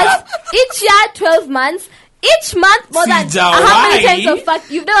 10 years. Each year, 12 months. Each month, more than... How many times of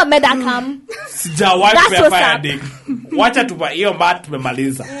fuck... You've never made her come. Sijawai kupea fire dick. Wacha tupa... Iyo mat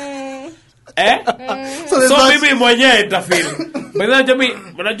tumemaliza. So mimi mwenyewe itafeel.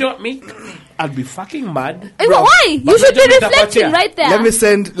 Unajua mi... I'll be fucking mad. Bro, why? You should be reflecting right there. Let me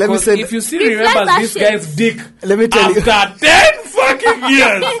send. If you still remember this guy's dick, let me tell you. After 10 fucking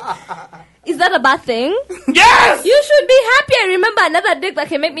years. Is that a bad thing? Yes! You should be happy I remember another dick that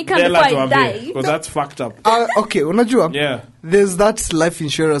can make me come before I die. Because that's fucked up. Okay, unajua? Yeah. There's that life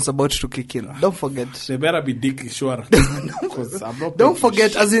insurance about to kick in. Don't forget. They better be dick insurance. Because I'm not. Don't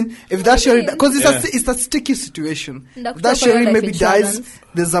forget, as in, if that Sherry, because it's a sticky situation. If that Sherry maybe dies,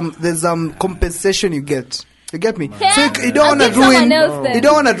 there's compensation you get. You get me? Yeah. So you don't want to ruin. You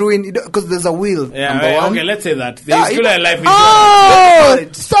don't want to ruin because there's a will. Yeah. Okay, let's say that there's still a life Oh,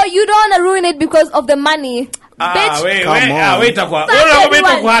 insurance. so you don't want to ruin it because of the money. Bitch, wait. No,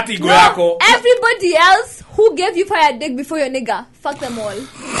 everybody else who gave you fire dick before your nigga, fuck them all.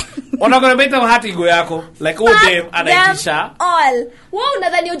 Like Udem anaitisha all. Wow,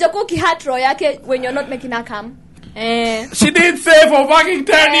 unadhani ujakuwa kihat roho yake when you're not making her come. She did say for fucking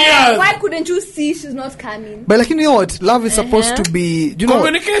 10 years. Why couldn't you see she's not coming? But like, you know what? Love is supposed to be, you know,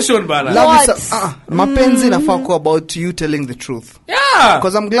 communication, bana. Love is mapenzi inafaa kuwa about you telling the truth. Yeah.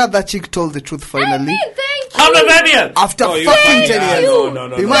 Because I'm glad that chick told the truth finally. I mean, thank you. After 10 years. After fucking 10 years.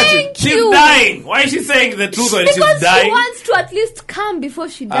 No. Imagine. She's dying. Why is she saying the truth when she's dying? Because she wants to at least come before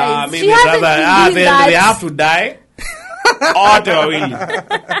she dies. Maybe she hasn't been doing that. They have to die. I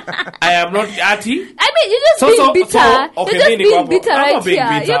am not Ati. I mean, you're just being bitter. Okay, you're just being bitter right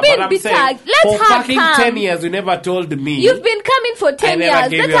here. You're being bitter. Let for her fucking come. 10 years, you never told me. You've been coming for 10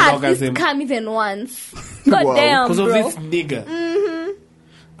 years. Let her at least come even once. God damn, because bro. of this nigga.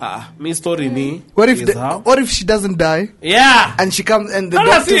 Me story me. What if she doesn't die? Yeah. And she comes and the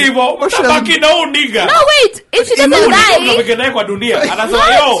doctor... nigga. No, wait. If she doesn't die...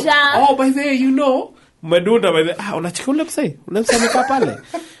 Oh, by the way, you know... Medunda by the unachika ule msee amekaa pale.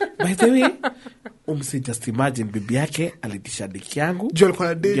 By the way, just imagine bibi yake alitisha diki yangu. Juu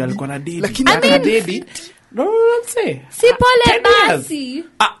alikuwa na dedi. Lakini akadedi. No, msee. Si pole basi.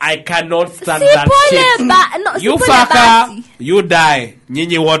 I cannot stand that shit. You fucker, you die.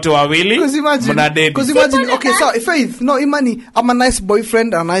 Nyinyi wote wawili mna dedi. Because imagine, okay, so Faith, no, Imani, I'm a nice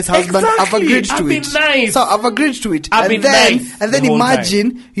boyfriend, a nice husband. Exactly. I've agreed to it. Nice. So I've agreed to it. And then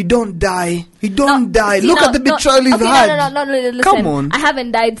imagine you don't die. You don't die. Look at the betrayal you've had. No, listen. Come on. I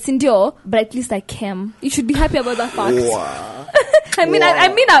haven't died, Sindio, but at least I came. You should be happy about that fact. Wow. I mean,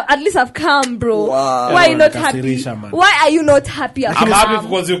 at least I've come, bro. Wow. Why are you not happy? Why are you not happy? I'm happy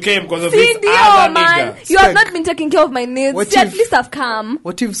because you came, because of Sindio, this other man. nigga. You have not been taking care of my needs. At least I've come.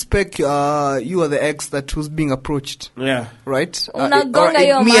 What if Spec, you are the ex that was being approached? Yeah. Right? Me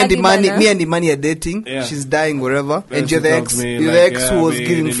and Imani are dating. Yeah. She's dying wherever. Then and you're the ex who was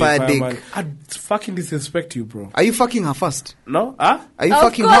giving fire dick. I'd fucking disrespect you, bro. Are you fucking her first? No? Are you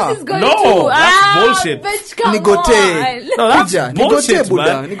fucking her? No, that's bullshit. Bitch, come Nigote. on. No, that's bullshit,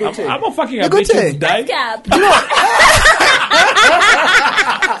 Buddha. man. I'm not fucking a bitch who's dying.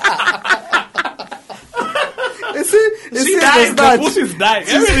 She died. The pussy's dying.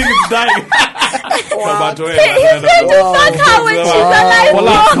 Everything is dying. He's going to fuck her when she's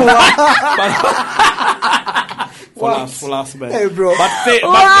alive. For last man. Hey, bro.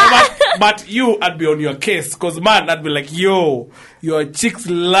 But you, I'd be on your case. Because, man, I'd be like, yo, your chicks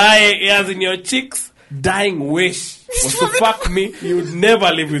lying ears in your chicks. Dying wish was to fuck me. You would never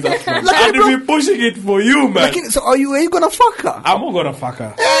live with that man. I'd be pushing it for you, man. So are you gonna fuck her? I'm not gonna fuck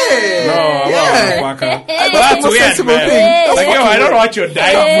her. Hey, no, I'm not gonna fuck her. That's weird, man. Thing. Like, yo, I don't know what you're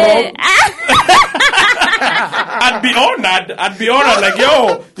dying from. I'd be honored. Like,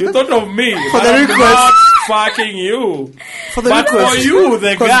 yo, you thought of me. For the request. Fucking you. For the but request. For you,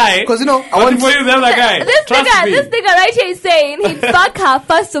 the guy. Because, you know, for you, the other guy. This nigga right here is saying he'd fuck her,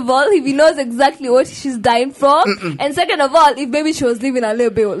 first of all, if he knows exactly what she's dying from. And second of all, if maybe she was living a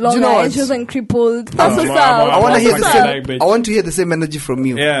little bit longer and she wasn't crippled. That's what's up. I want to hear the same energy from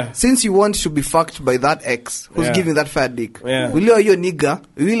you. Yeah. Since you want to be fucked by that ex who's giving that fat dick, will you allow your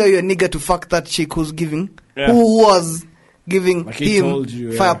nigga to fuck that chick who was giving him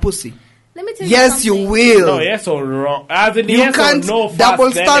fire pussy? Let me tell you yes, something. you will. No, yes or wrong. As in you yes can't or no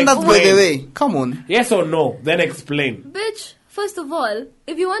double first, standards by the way. Come on. Yes or no, then explain. Bitch, first of all,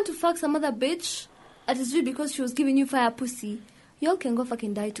 if you want to fuck some other bitch, it is really because she was giving you fire pussy. Y'all can go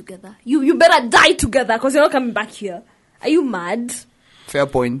fucking die together. You better die together because you're not coming back here. Are you mad? Fair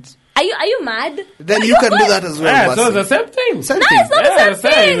point. Are you mad? Then you can do that as well. Yeah, so it's the same thing. It's not the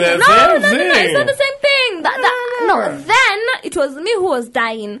same thing. No, it's not the same thing. Then it was me who was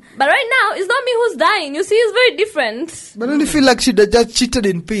dying. But right now, it's not me who's dying. You see, it's very different. But don't you feel like she just cheated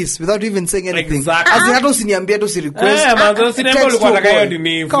in peace without even saying anything? Exactly. As in, hata usiniambia tu si request.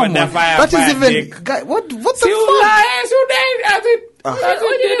 Come on. That is even... Guy, what the fuck?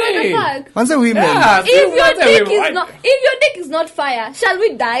 Answer women. Yeah, if your dick is not fire, shall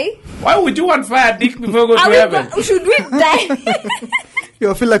we die? Why would you want fire dick before you go to heaven? Should we die?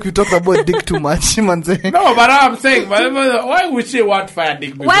 I feel like we talk about dick too much, Manze. No, but I'm saying, why would she want fire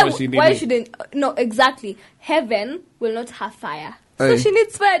dick before she needs it? Why shouldn't? No, exactly. Heaven will not have fire. So she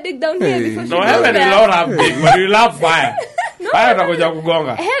needs fire dick down here before she goes there. No, heaven will not have dick, but you love fire. Fire hell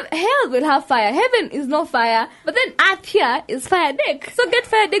will have fire. Heaven is no fire, but then earth here is fire dick. So get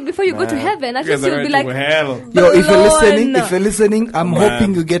fire dick before you go to heaven. At least you'll be like, hell. Yo, if you're listening, I'm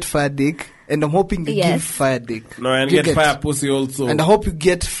hoping you get fire dick. and I'm hoping you give fire dick. No, and get fire pussy also. And I hope you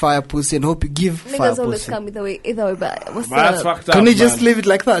get fire pussy, and hope you give fire pussy. Niggas always come either way, but what's that's fucked up. Can you just leave it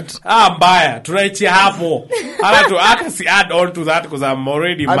like that? Baya, tunaichia hapo. Hata si add on to that because I'm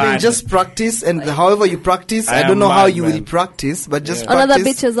already mad. I mean, just practice, and however you practice, I don't know how you will practice, but just practice. Another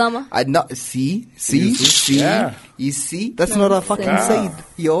bitches, Ama. See? Yeah. You see? That's not a fucking said.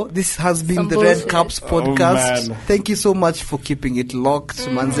 Yo, this has been the Red Cups podcast. Thank you so much for keeping it locked,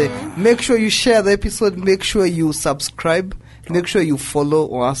 Manze. Make sure you share the episode. Make sure you subscribe. Make sure you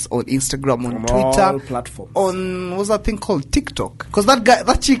follow us on Instagram, on Twitter, all platforms. On what's that thing called? TikTok. Because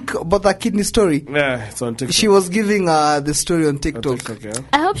that chick about that kidney story. Yeah, it's on TikTok. She was giving the story on TikTok.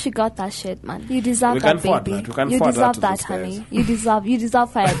 I hope she got that shit, man. You deserve that, baby. You deserve that, honey. You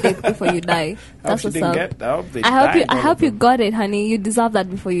deserve fire dick before you die. That's what's up. I hope you got it, honey. You deserve that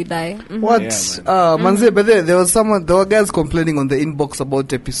before you die. Mm-hmm. What? Manze, but there were guys complaining on the inbox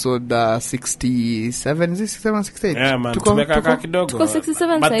about episode 67. Is it 67, 68? Yeah, man. Tuko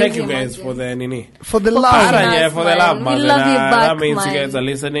 67. But thank you guys for the love. For the love, man. We love you back, that means man. You guys are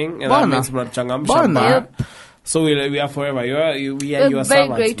listening, and that means Changamsha. So we are forever. We are your very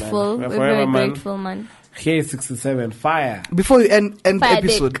servants, grateful. Man. We're very grateful, man. Here 67 fire. Before we end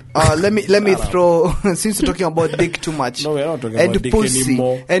episode, let me throw since we're talking about dick too much. No, we're not talking and about dick pussy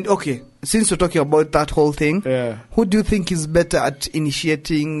anymore. And okay, since we're talking about that whole thing, who do you think is better at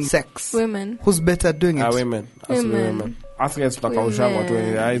initiating sex? Women. Who's better at doing it? Women. Ask guys to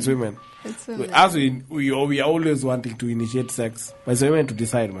it's women. It's women. As we are always wanting to initiate sex, but it's women to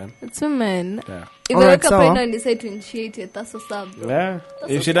decide, man. It's women. Yeah. If they wake up right now and decide to initiate it, that's what's up. Yeah.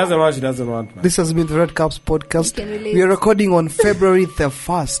 If she doesn't want, she doesn't want, man. This has been the Red Cups podcast. We are recording on February the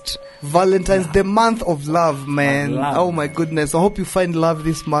 1st. Valentine's, the month of love, man. Oh my goodness. I hope you find love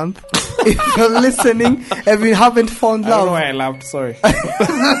this month. If you're listening and we haven't found love. I don't know why I laughed, sorry.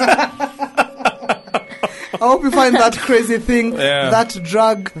 I hope you find that crazy thing, that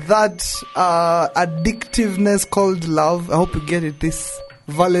drug, that addictiveness called love. I hope you get it this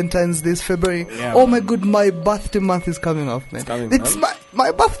Valentine's, this February. Yeah, oh my god, my birthday month is coming up, man. It's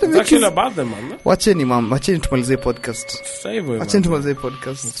my birthday month. It's actually about them, man. Wacheni, ma'am. Wacheni tumalize podcast. Wacheni tumalize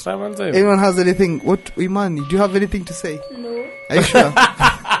podcast. Anyone has anything? What, Imani, do you have anything to say? No. Are you sure?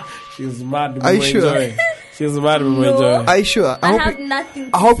 She's mad. Are you sure? She's mad. No. Are you sure? I have nothing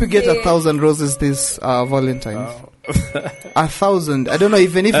to I hope you say. get 1,000 roses this Valentine's. 1,000. I don't know,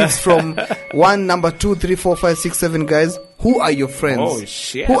 even if it's from 1, number 2, 3, 4, 5, 6, 7 guys. Who are your friends? Oh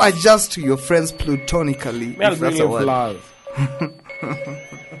shit. Who are just your friends platonically? I'll bring you flowers.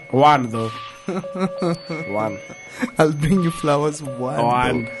 1 though. 1. I'll bring you flowers.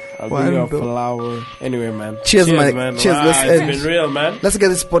 1. I'll bring you a flower. Anyway, man. Cheers, man. Cheers. Let's end. It's been real, man. Let's get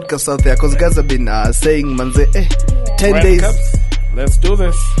this podcast out there because guys have been saying, manze, 10 Red days. Cups. Let's do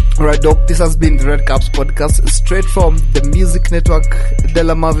this. Alright, dope. This has been the Red Cups podcast, straight from the Music Network.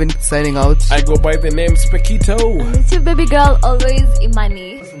 Della Marvin signing out. I go by the name Speckito. It's your baby girl, always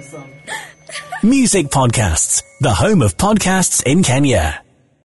Imani. Music Podcasts, the home of podcasts in Kenya.